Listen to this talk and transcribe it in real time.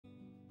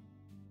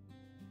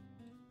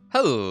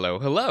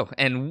Hello,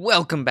 and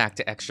welcome back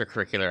to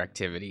Extracurricular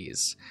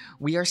Activities.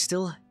 We are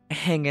still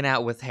hanging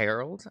out with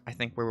Harold. I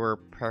think we were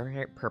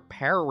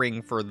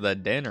preparing for the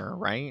dinner,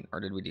 right? Or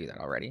did we do that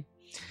already?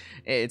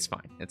 It's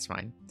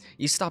fine.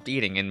 You stopped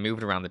eating and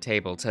moved around the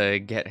table to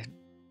get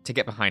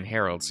behind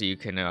Harold so you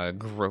can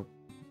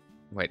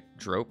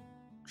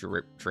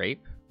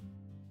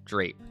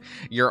drape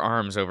your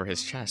arms over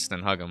his chest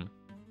and hug him.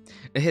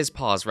 His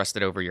paws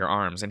rested over your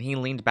arms, and he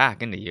leaned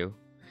back into you.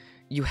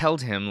 You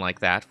held him like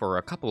that for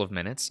a couple of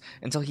minutes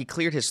until he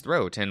cleared his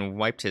throat and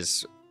wiped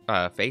his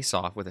face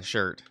off with a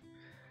shirt.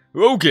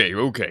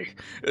 Okay.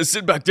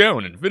 Sit back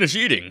down and finish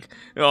eating.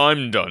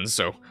 I'm done,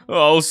 so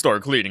I'll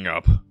start cleaning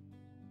up.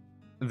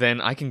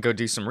 Then I can go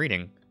do some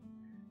reading.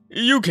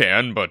 You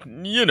can, but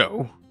you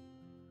know.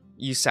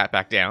 You sat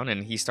back down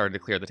and he started to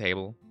clear the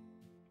table.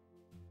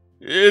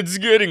 It's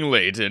getting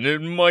late and it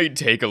might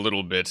take a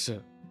little bit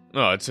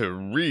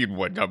to read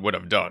what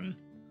I've done.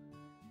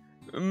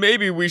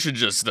 Maybe we should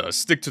just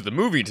stick to the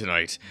movie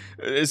tonight,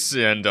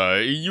 and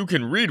you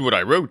can read what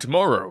I wrote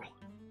tomorrow.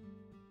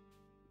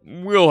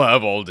 We'll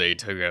have all day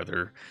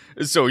together,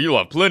 so you'll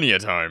have plenty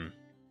of time.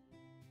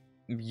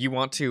 You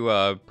want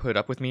to put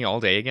up with me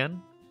all day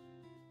again?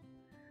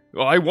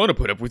 I want to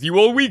put up with you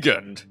all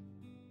weekend.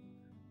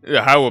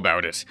 How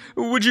about it?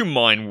 Would you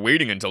mind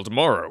waiting until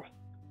tomorrow?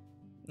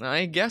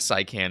 I guess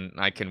I can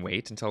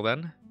wait until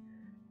then.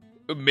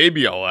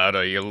 Maybe I'll add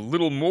a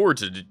little more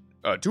to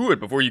it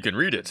before you can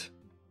read it.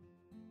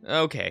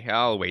 Okay,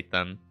 I'll wait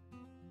then.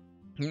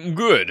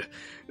 Good.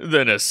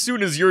 Then as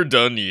soon as you're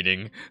done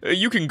eating,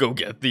 you can go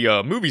get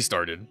the movie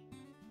started.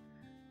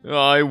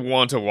 I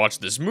want to watch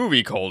this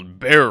movie called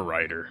Bear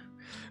Rider.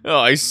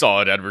 I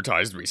saw it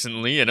advertised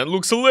recently and it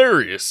looks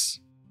hilarious.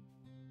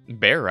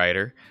 Bear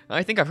Rider?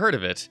 I think I've heard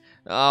of it.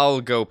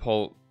 I'll go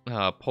pull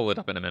it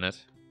up in a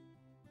minute.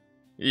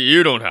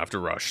 You don't have to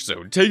rush,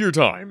 so take your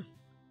time.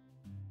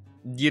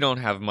 You don't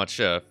have much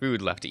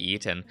food left to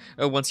eat, and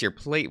once your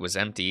plate was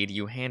emptied,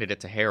 you handed it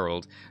to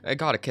Harold,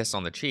 got a kiss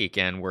on the cheek,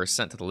 and were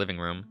sent to the living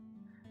room.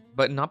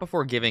 But not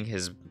before giving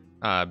his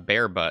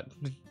bear butt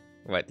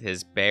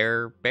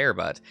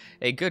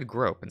a good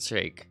grope and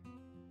shake.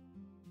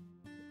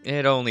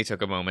 It only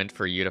took a moment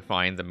for you to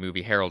find the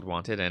movie Harold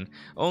wanted, and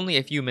only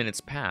a few minutes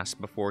passed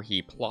before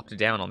he plopped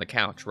down on the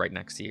couch right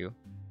next to you.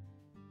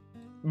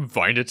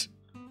 Find it?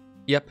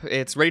 Yep,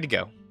 it's ready to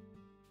go.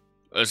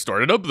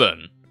 Start it up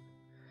then.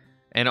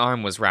 An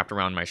arm was wrapped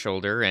around my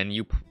shoulder, and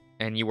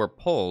you were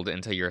pulled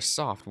into your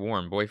soft,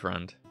 warm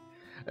boyfriend.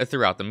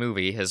 Throughout the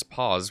movie, his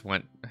paws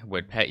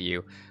would pet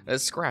you,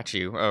 scratch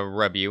you,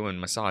 rub you,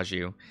 and massage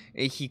you.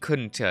 He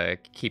couldn't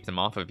keep them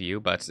off of you,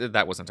 but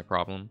that wasn't a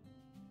problem.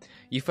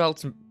 You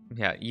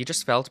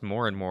just felt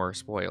more and more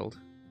spoiled.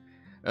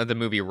 The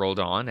movie rolled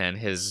on, and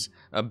his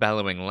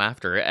bellowing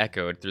laughter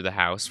echoed through the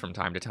house from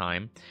time to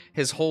time.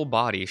 His whole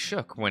body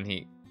shook when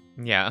he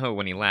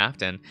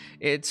laughed, and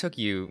it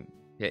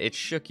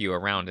shook you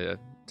around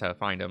to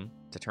find him,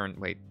 to turn,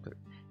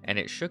 and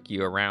it shook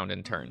you around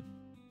and turn.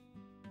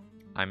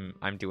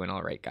 I'm doing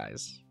alright,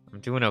 guys.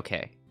 I'm doing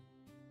okay.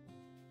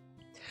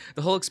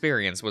 The whole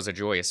experience was a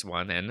joyous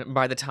one, and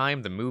by the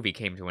time the movie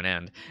came to an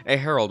end,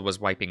 Harold was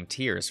wiping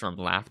tears from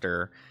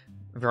laughter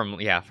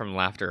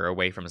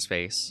away from his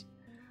face.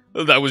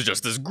 That was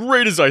just as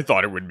great as I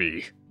thought it would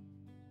be.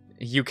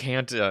 You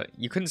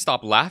couldn't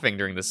stop laughing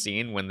during the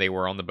scene when they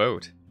were on the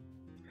boat.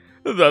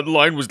 That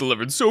line was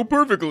delivered so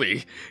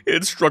perfectly,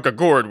 it struck a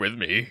chord with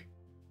me.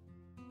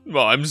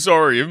 I'm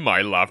sorry if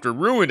my laughter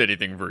ruined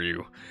anything for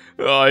you.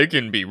 I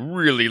can be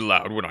really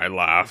loud when I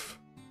laugh.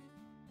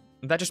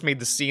 That just made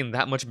the scene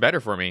that much better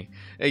for me.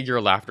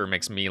 Your laughter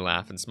makes me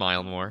laugh and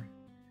smile more.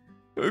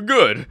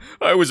 Good.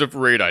 I was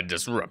afraid I'd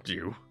disrupt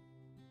you.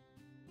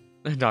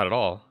 Not at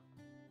all.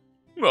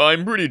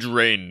 I'm pretty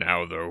drained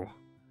now, though.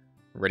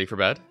 Ready for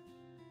bed?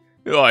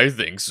 I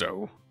think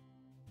so.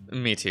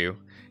 Me too.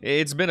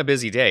 It's been a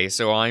busy day,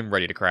 so I'm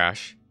ready to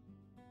crash.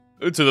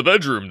 To the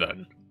bedroom,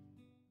 then.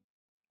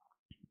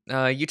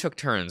 You took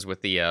turns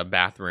with the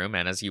bathroom,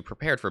 and as you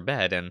prepared for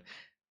bed, and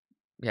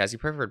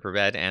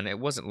it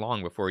wasn't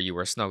long before you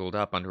were snuggled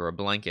up under a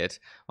blanket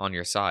on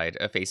your side,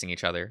 facing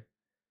each other.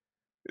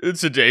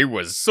 Today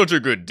was such a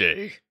good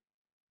day.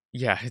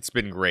 Yeah, it's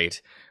been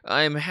great.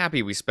 I'm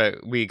happy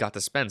we got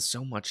to spend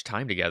so much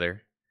time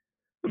together.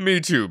 Me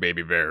too,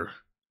 baby bear.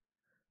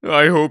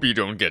 I hope you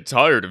don't get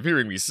tired of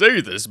hearing me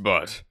say this,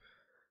 but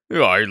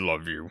I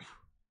love you.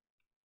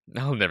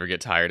 I'll never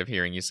get tired of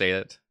hearing you say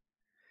it.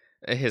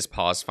 His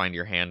paws find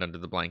your hand under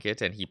the blanket,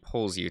 and he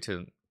pulls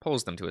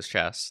them to his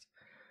chest.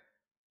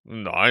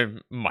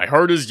 My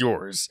heart is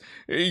yours.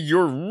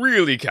 You're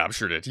really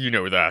captured it, you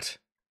know that.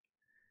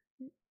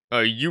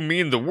 You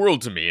mean the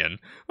world to me, and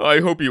I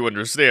hope you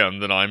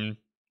understand that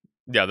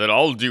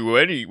I'll do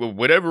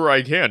whatever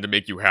I can to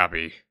make you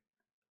happy.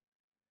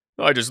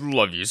 I just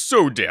love you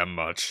so damn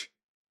much.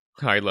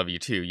 I love you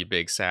too, you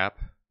big sap.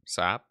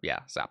 Sap?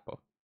 Yeah, sappo.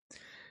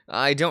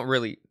 I don't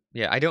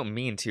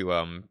mean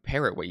to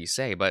parrot what you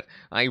say, but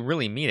I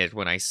really mean it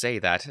when I say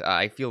that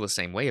I feel the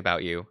same way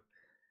about you.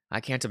 I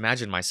can't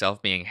imagine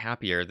myself being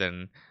happier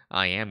than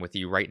I am with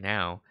you right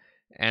now,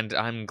 and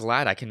I'm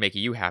glad I can make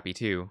you happy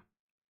too.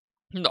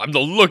 I'm the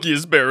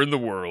luckiest bear in the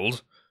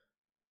world.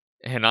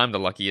 And I'm the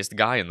luckiest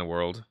guy in the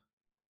world.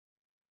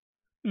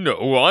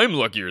 No, I'm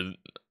luckier.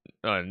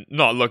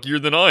 Not luckier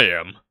than I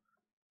am.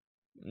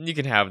 You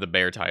can have the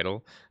bear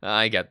title.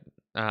 I get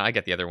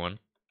the other one.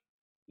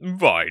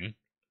 Fine.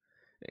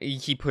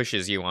 He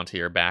pushes you onto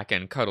your back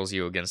and cuddles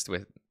you against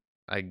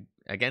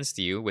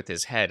you with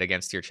his head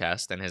against your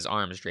chest and his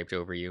arms draped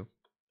over you.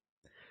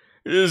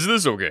 Is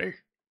this okay?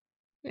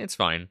 It's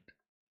fine.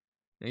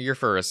 Your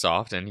fur is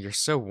soft and you're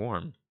so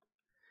warm.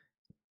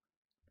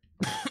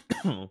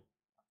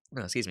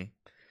 Oh, excuse me.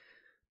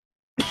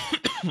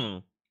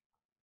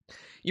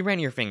 You ran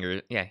your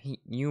fingers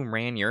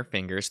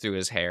through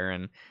his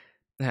hair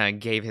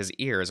and gave his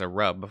ears a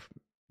rub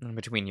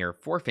between your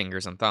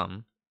forefingers and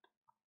thumb.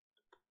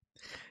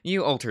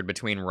 You altered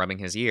between rubbing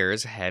his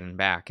ears, head, and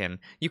back, and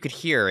you could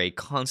hear a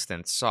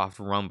constant, soft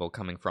rumble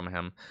coming from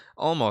him,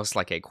 almost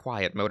like a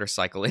quiet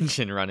motorcycle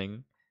engine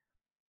running.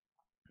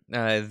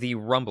 The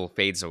rumble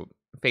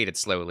faded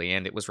slowly,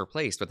 and it was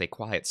replaced with a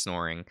quiet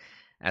snoring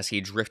as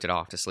he drifted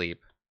off to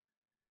sleep.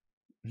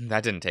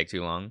 That didn't take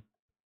too long.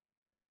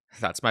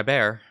 That's my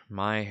bear,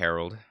 my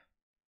Harold.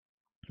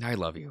 I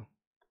love you.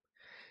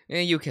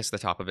 You kissed the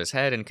top of his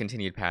head and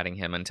continued patting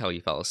him until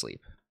you fell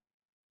asleep.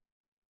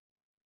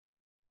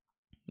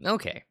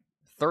 Okay,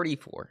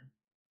 34.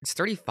 It's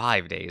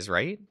 35 days,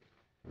 right?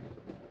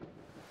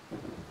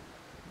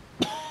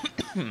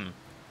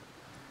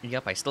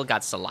 Yep, I still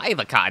got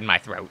saliva caught in my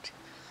throat.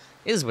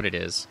 Is what it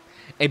is.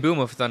 A boom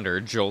of thunder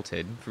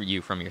jolted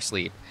you from your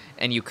sleep,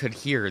 and you could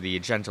hear the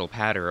gentle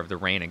patter of the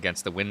rain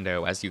against the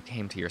window as you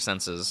came to your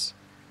senses.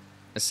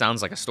 It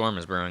sounds like a storm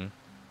is brewing.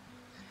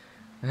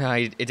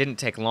 It didn't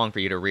take long for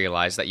you to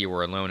realize that you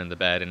were alone in the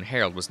bed, and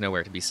Harold was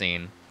nowhere to be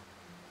seen.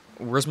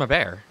 Where's my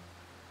bear?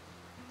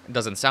 It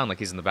doesn't sound like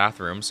he's in the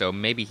bathroom, so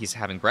maybe he's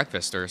having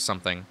breakfast or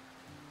something.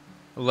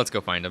 Let's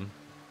go find him.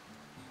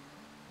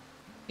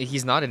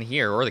 He's not in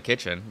here or the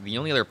kitchen. The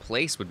only other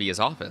place would be his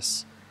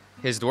office.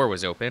 His door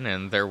was open,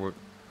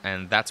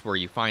 and that's where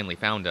you finally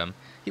found him.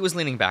 He was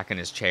leaning back in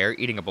his chair,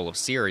 eating a bowl of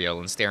cereal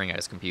and staring at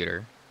his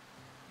computer.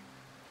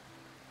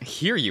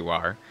 Here you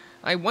are.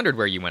 I wondered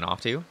where you went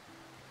off to.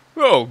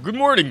 Oh, good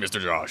morning, Mr.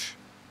 Josh.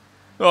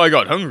 I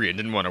got hungry and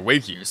didn't want to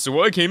wake you,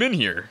 so I came in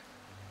here.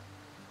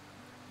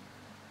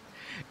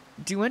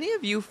 Do any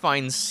of you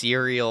find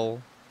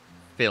cereal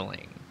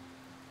filling?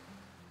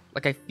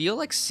 Like, I feel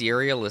like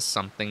cereal is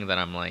something that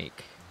I'm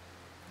like,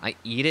 I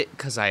eat it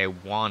because I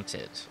want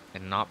it,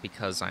 and not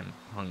because I'm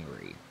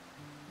hungry.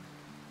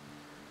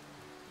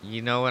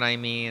 You know what I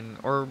mean?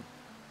 Or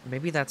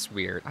maybe that's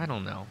weird. I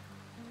don't know.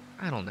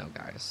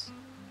 Guys.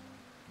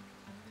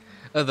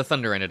 The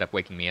thunder ended up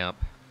waking me up.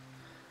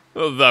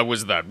 There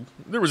was that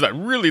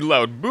really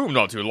loud boom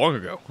not too long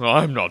ago.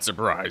 I'm not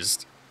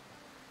surprised.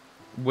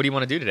 What do you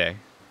want to do today?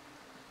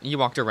 You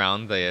walked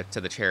around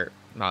to the chair,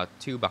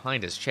 to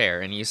behind his chair,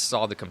 and you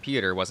saw the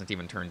computer wasn't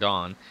even turned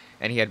on,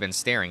 and he had been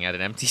staring at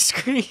an empty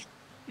screen.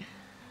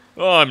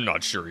 I'm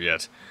not sure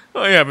yet.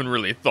 I haven't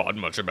really thought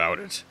much about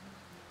it.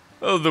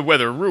 The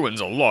weather ruins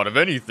a lot of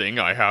anything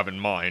I have in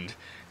mind.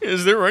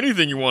 Is there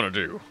anything you want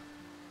to do?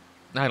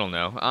 I don't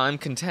know. I'm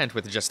content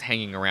with just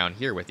hanging around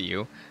here with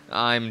you.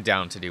 I'm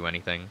down to do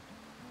anything.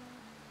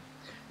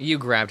 You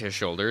grabbed his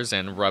shoulders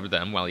and rubbed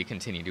them while he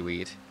continued to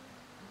eat.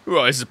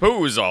 Well, I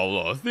suppose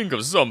I'll think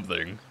of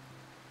something.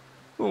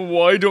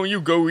 Why don't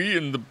you go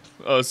eat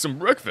some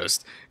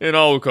breakfast, and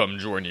I'll come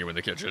join you in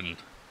the kitchen?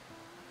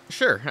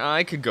 Sure,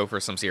 I could go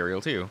for some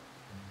cereal too.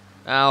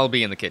 I'll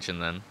be in the kitchen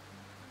then.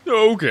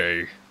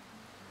 Okay.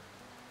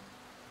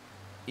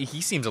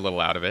 He seems a little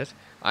out of it.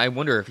 I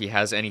wonder if he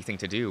has anything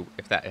to do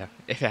if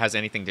it has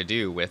anything to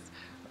do with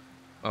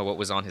what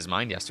was on his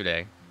mind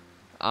yesterday.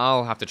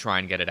 I'll have to try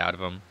and get it out of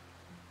him.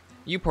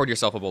 You poured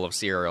yourself a bowl of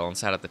cereal and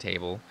sat at the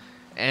table,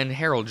 and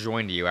Harold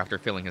joined you after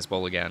filling his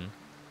bowl again.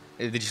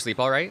 Did you sleep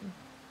all right?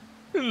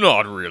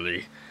 Not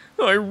really.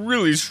 I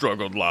really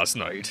struggled last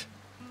night.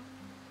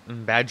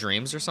 Bad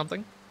dreams or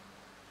something?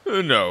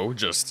 No,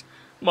 just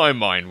my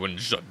mind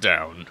wouldn't shut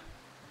down.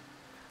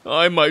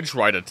 I might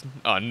try to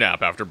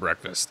nap after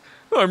breakfast.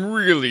 I'm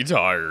really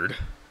tired.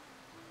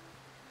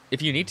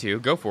 If you need to,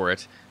 go for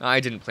it. I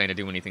didn't plan to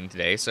do anything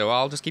today, so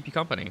I'll just keep you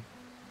company.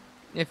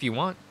 If you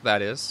want,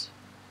 that is.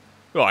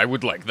 I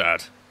would like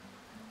that.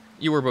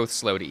 You were both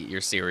slow to eat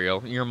your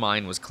cereal. Your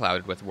mind was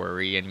clouded with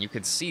worry, and you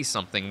could see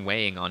something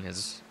weighing on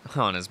his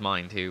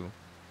mind, too.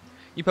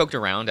 You poked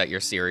around at your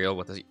cereal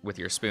with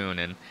your spoon,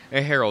 and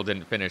Harold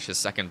didn't finish his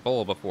second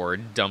bowl before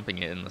dumping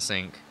it in the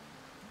sink.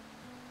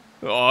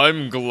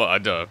 I'm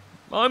glad.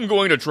 I'm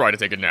going to try to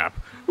take a nap.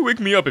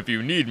 Wake me up if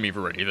you need me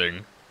for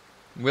anything.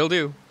 Will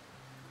do.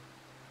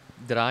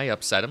 Did I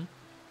upset him?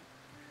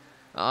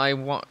 I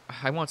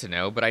want to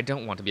know, but I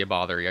don't want to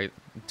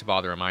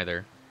bother him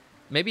either.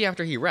 Maybe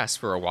after he rests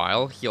for a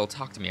while, he'll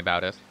talk to me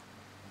about it.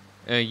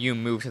 You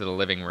moved to the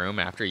living room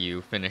after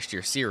you finished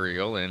your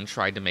cereal and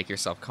tried to make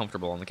yourself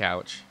comfortable on the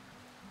couch.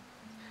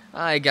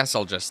 I guess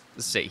I'll just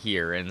sit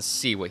here and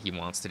see what he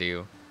wants to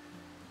do.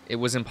 It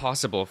was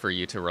impossible for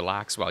you to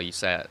relax while you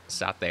sat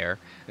there.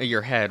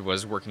 Your head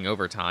was working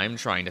overtime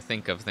trying to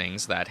think of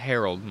things that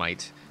Harold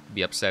might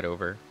be upset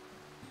over.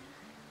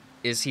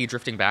 Is he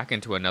drifting back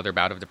into another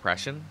bout of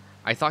depression?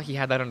 I thought he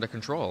had that under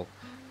control.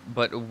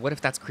 But what if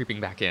that's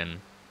creeping back in?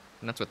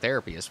 And that's what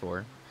therapy is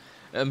for.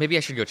 Maybe I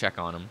should go check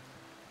on him.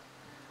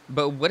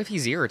 But what if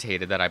he's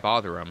irritated that I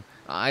bother him?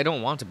 I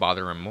don't want to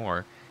bother him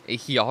more.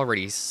 He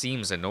already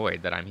seems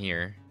annoyed that I'm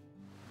here.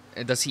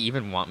 Does he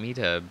even want me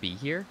to be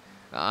here?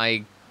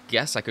 I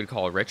guess I could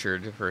call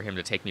Richard for him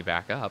to take me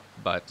back up,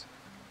 but...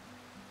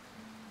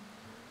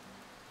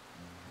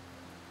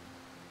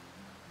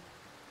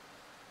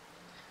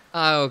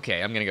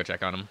 Okay, I'm gonna go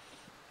check on him.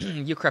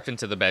 You crept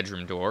into the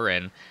bedroom door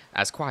and,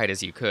 as quiet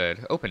as you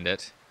could, opened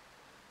it.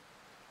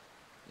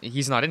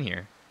 He's not in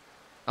here.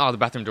 Oh, the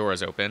bathroom door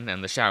is open,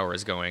 and the shower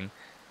is going.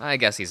 I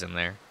guess he's in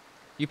there.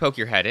 You poke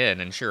your head in,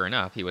 and sure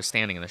enough, he was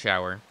standing in the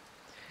shower.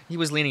 He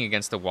was leaning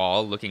against the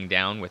wall, looking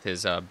down with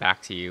his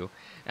back to you,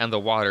 and the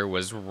water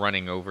was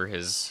running over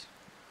his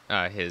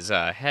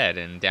head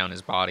and down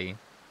his body.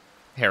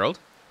 Harold?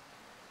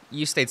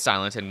 You stayed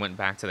silent and went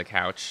back to the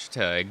couch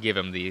to give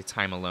him the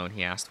time alone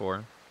he asked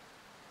for.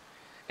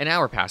 An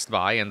hour passed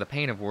by, and the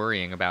pain of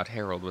worrying about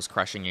Harold was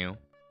crushing you.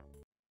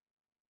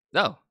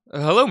 Oh,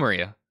 hello,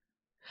 Maria.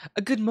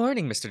 Good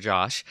morning, Mr.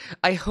 Josh.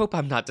 I hope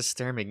I'm not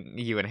disturbing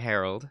you and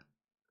Harold.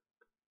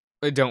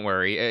 Don't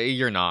worry,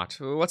 you're not.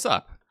 What's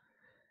up?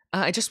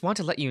 I just want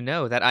to let you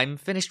know that I'm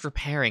finished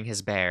repairing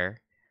his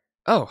bear.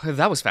 Oh,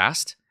 that was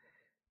fast.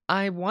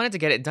 I wanted to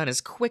get it done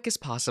as quick as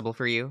possible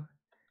for you.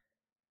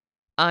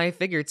 I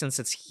figured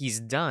since he's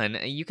done,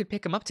 you could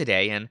pick him up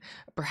today and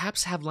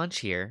perhaps have lunch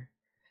here.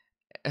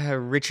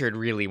 Richard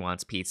really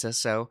wants pizza,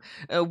 so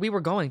we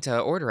were going to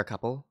order a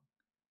couple.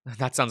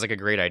 That sounds like a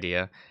great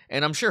idea,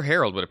 and I'm sure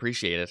Harold would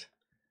appreciate it.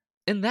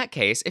 In that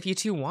case, if you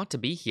two want to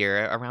be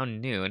here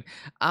around noon,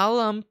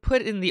 I'll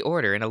put in the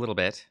order in a little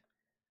bit.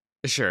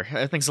 Sure,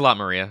 thanks a lot,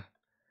 Maria.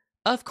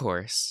 Of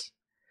course.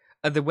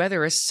 The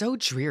weather is so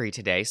dreary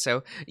today,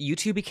 so you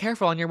two be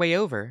careful on your way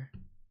over.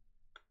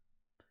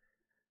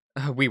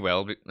 We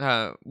will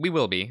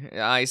be.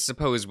 I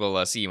suppose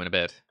we'll see you in a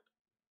bit.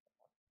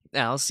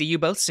 I'll see you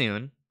both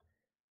soon.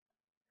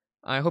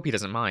 I hope he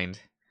doesn't mind.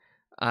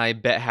 I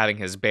bet having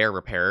his bear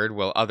repaired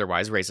will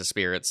otherwise raise his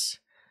spirits.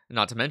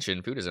 Not to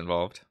mention, food is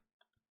involved.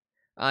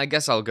 I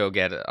guess I'll go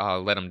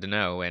let him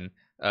know, and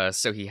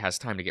so he has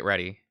time to get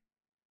ready.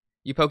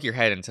 You poke your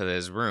head into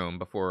his room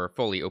before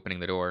fully opening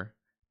the door.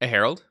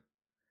 Harold?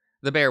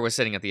 The bear was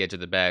sitting at the edge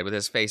of the bed with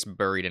his face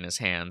buried in his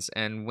hands,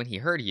 and when he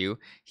heard you,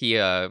 he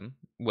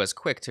was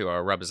quick to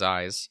rub his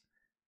eyes.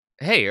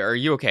 Hey, are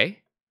you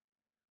okay?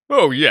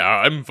 Oh yeah,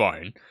 I'm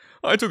fine.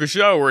 I took a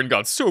shower and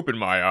got soap in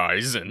my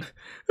eyes, and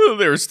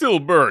they're still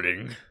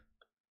burning.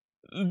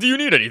 Do you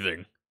need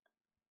anything?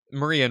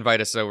 Maria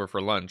invited us over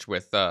for lunch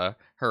with her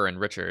and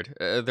Richard.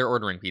 They're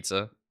ordering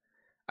pizza.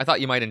 I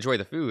thought you might enjoy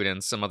the food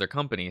and some other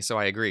company, so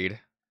I agreed.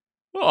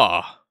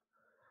 Ah,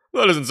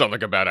 that doesn't sound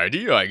like a bad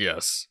idea, I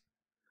guess.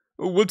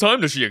 What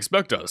time does she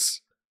expect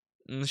us?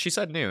 She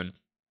said noon.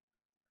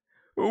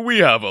 We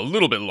have a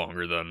little bit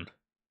longer then.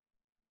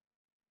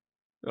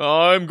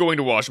 I'm going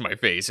to wash my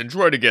face and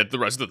try to get the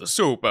rest of the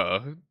soap,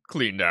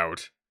 cleaned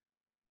out.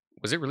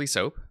 Was it really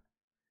soap?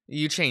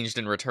 You changed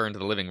and returned to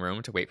the living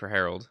room to wait for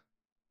Harold.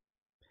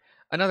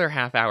 Another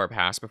half hour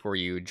passed before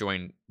he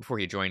joined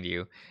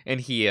you, and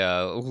he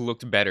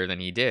looked better than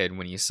he did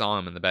when you saw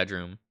him in the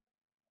bedroom.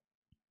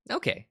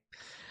 Okay.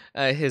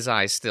 His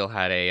eyes still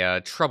had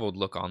a troubled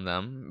look on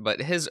them,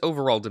 but his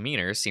overall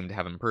demeanor seemed to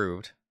have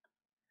improved.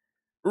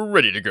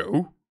 Ready to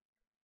go?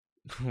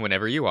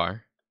 Whenever you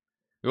are.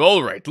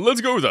 All right,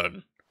 let's go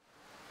then.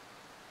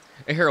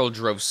 Harold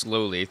drove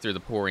slowly through the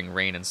pouring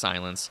rain in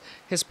silence,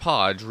 his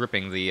paw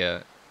gripping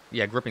the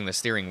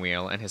steering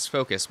wheel, and his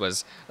focus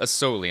was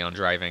solely on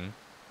driving.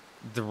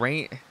 The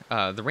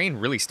rain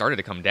really started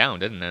to come down,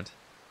 didn't it?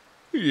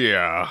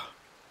 Yeah.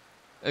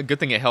 A good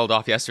thing it held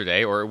off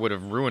yesterday, or it would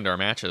have ruined our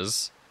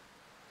matches.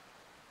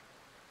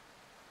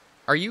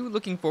 Are you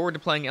looking forward to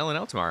playing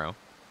L&L tomorrow?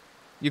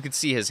 You could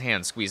see his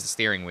hand squeeze the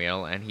steering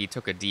wheel, and he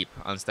took a deep,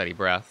 unsteady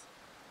breath.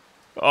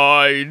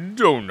 I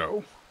don't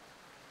know.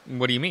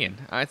 What do you mean?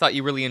 I thought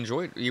you were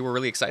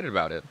really excited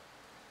about it.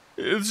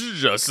 It's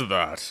just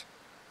that.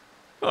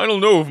 I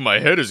don't know if my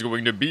head is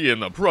going to be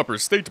in the proper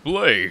state to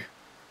play.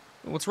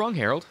 What's wrong,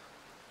 Harold?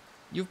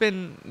 You've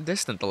been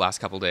distant the last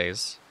couple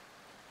days.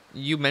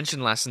 You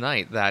mentioned last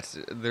night that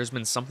there's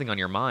been something on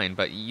your mind,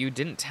 but you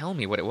didn't tell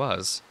me what it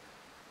was.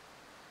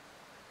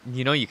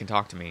 You know you can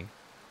talk to me.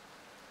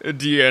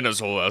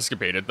 Deanna's whole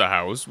escapade at the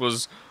house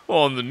was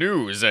on the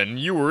news, and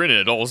you were in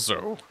it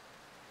also.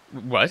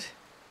 What?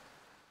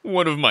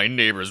 One of my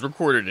neighbors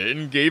recorded it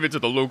and gave it to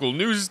the local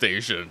news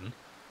station.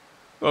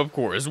 Of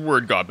course,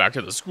 word got back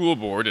to the school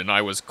board, and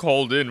I was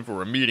called in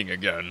for a meeting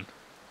again.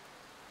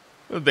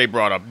 They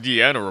brought up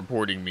Deanna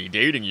reporting me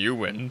dating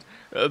you, and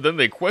then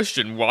they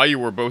questioned why you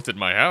were both at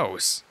my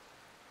house.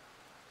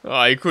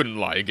 I couldn't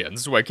lie again,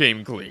 so I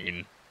came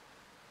clean.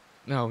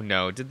 Oh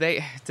no, did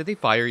they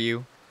fire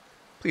you?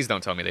 Please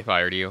don't tell me they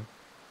fired you.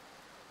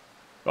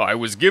 I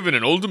was given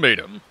an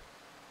ultimatum.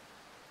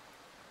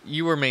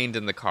 You remained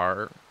in the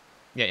car.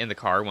 Yeah, in the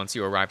car once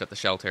you arrived at the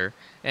shelter,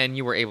 and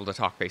you were able to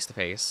talk face to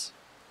face.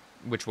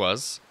 Which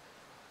was?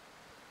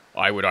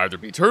 I would either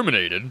be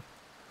terminated,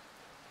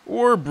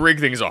 or break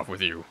things off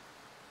with you.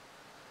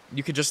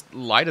 You could just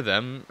lie to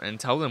them and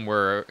tell them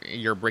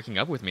you're breaking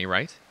up with me,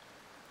 right?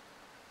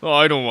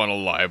 I don't want to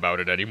lie about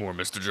it anymore,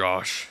 Mr.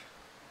 Josh.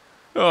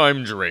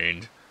 I'm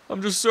drained.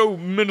 I'm just so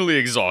mentally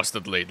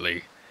exhausted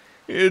lately.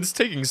 It's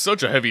taking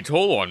such a heavy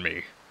toll on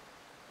me.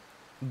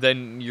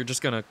 Then you're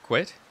just gonna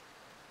quit?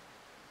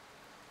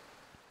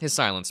 His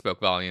silence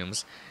spoke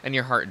volumes, and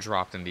your heart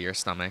dropped into your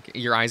stomach.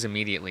 Your eyes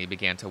immediately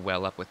began to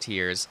well up with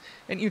tears,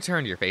 and you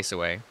turned your face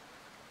away.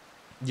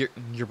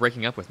 You're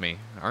breaking up with me,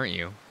 aren't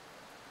you?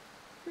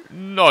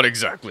 Not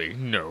exactly,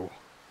 no.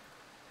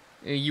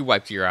 You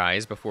wiped your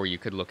eyes before you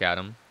could look at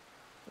him.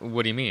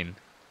 What do you mean?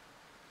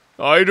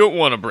 I don't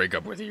want to break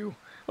up with you.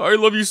 I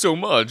love you so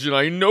much, and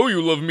I know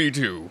you love me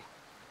too.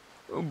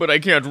 But I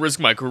can't risk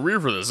my career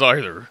for this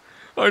either.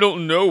 I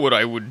don't know what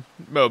I would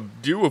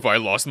do if I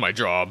lost my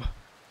job.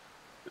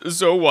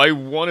 So I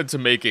wanted to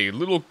make a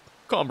little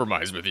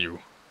compromise with you.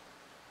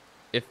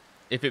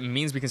 If it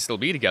means we can still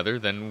be together,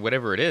 then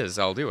whatever it is,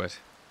 I'll do it.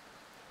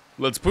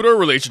 Let's put our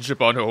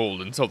relationship on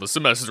hold until the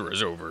semester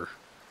is over.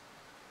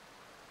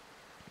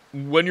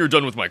 When you're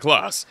done with my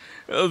class,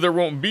 there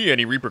won't be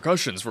any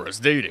repercussions for us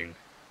dating.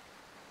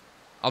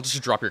 I'll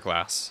just drop your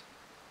class.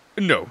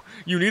 No,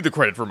 you need the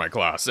credit for my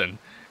class, and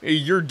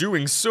you're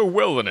doing so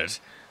well in it.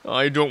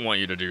 I don't want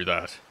you to do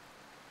that.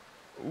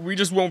 We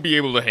just won't be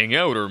able to hang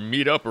out or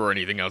meet up or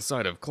anything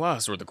outside of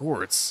class or the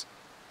courts.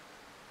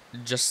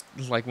 Just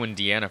like when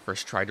Deanna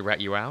first tried to rat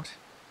you out?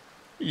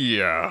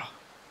 Yeah.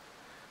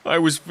 I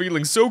was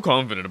feeling so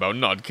confident about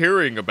not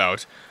caring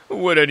about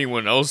what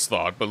anyone else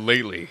thought, but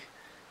lately,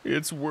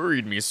 it's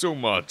worried me so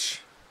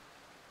much.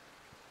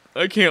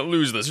 I can't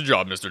lose this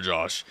job, Mr.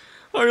 Josh.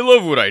 I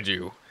love what I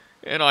do,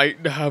 and I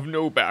have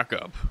no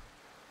backup.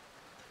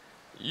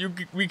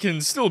 We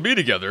can still be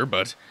together,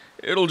 but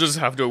it'll just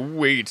have to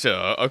wait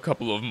a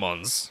couple of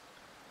months.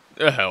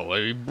 Hell,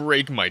 a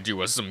break might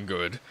do us some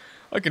good.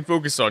 I can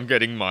focus on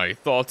getting my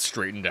thoughts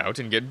straightened out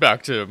and get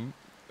back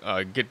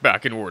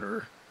in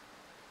order.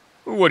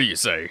 What do you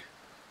say?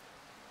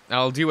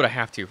 I'll do what I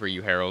have to for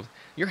you, Harold.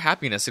 Your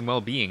happiness and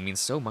well-being means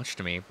so much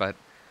to me, but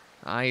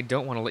I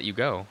don't want to let you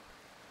go.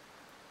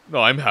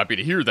 I'm happy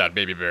to hear that,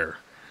 baby bear.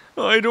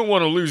 I don't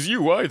want to lose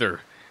you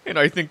either, and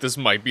I think this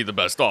might be the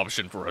best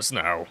option for us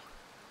now.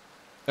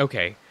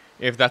 Okay,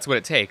 if that's what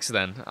it takes,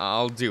 then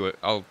I'll do it.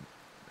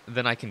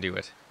 Then I can do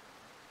it.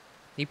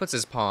 He puts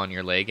his paw on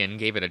your leg and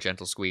gave it a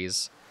gentle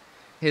squeeze.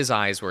 His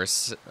eyes were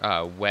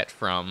wet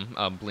from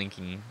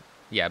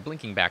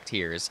blinking back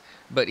tears,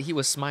 but he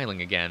was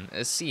smiling again,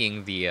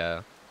 seeing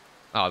the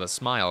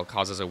smile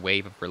causes a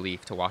wave of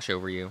relief to wash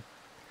over you.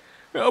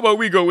 How about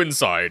we go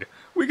inside?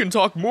 We can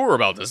talk more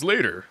about this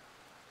later.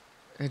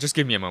 Just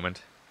give me a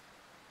moment.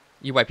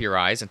 You wipe your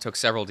eyes and took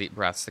several deep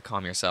breaths to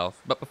calm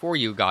yourself, but before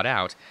you got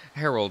out,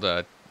 Harold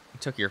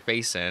took your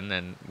face in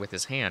and with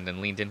his hand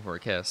and leaned in for a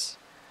kiss.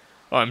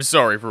 I'm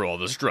sorry for all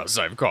the stress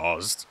I've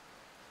caused.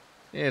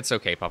 It's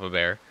okay, Papa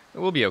Bear.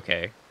 We'll be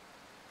okay.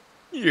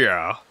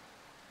 Yeah.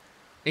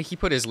 He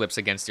put his lips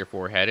against your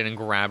forehead and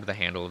grabbed the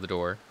handle of the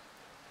door.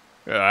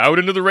 Out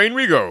into the rain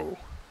we go.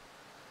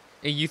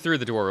 You threw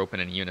the door open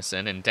in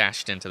unison and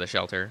dashed into the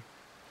shelter.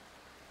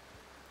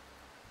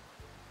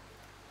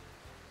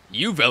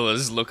 You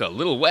fellas look a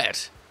little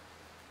wet.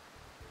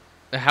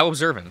 How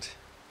observant.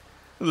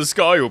 The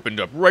sky opened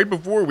up right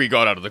before we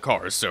got out of the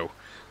car, so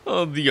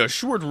the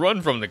short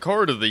run from the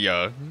car to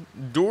the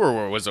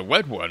door was a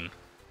wet one.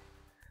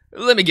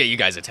 Let me get you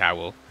guys a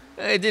towel.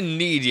 I didn't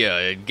need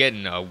you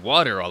getting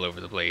water all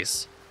over the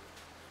place.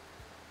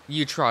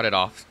 You trotted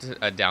off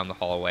down the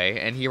hallway,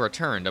 and he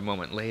returned a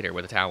moment later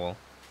with a towel.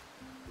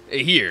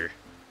 Here.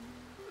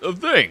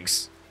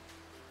 Thanks.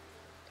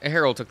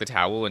 Harold took the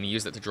towel and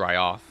used it to dry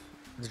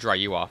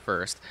you off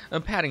first,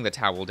 patting the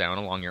towel down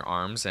along your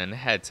arms and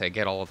head to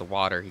get all of the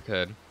water he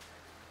could.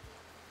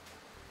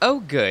 Oh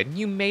good,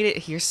 you made it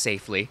here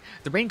safely.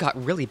 The rain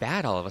got really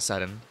bad all of a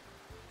sudden.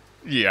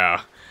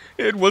 Yeah,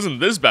 it wasn't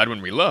this bad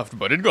when we left,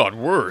 but it got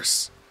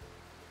worse.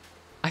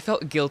 I feel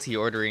guilty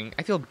ordering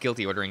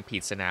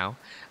pizza now.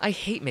 I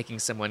hate making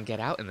someone get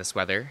out in this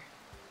weather.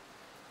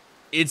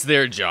 It's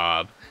their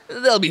job.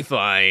 They'll be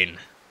fine.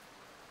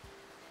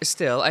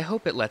 Still, I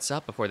hope it lets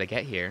up before they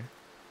get here.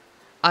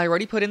 I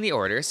already put in the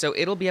order, so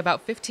it'll be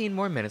about 15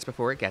 more minutes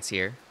before it gets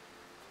here.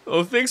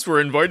 Oh, thanks for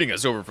inviting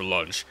us over for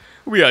lunch.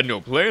 We had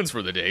no plans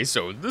for the day,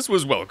 so this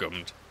was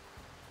welcomed.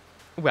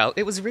 Well,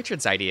 it was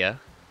Richard's idea.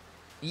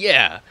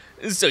 Yeah,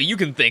 so you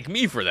can thank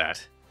me for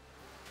that.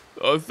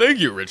 Thank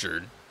you,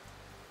 Richard.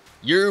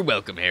 You're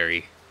welcome,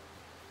 Harry.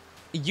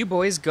 You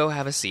boys go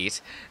have a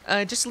seat.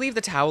 Just leave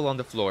the towel on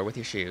the floor with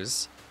your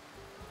shoes.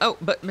 Oh,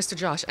 but Mr.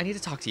 Josh, I need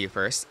to talk to you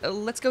first.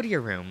 Let's go to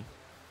your room.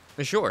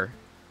 Sure.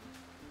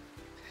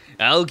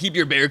 I'll keep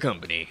your bear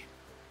company.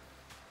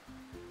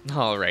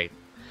 Alright,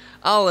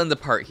 I'll end the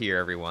part here,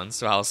 everyone,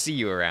 so I'll see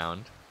you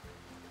around.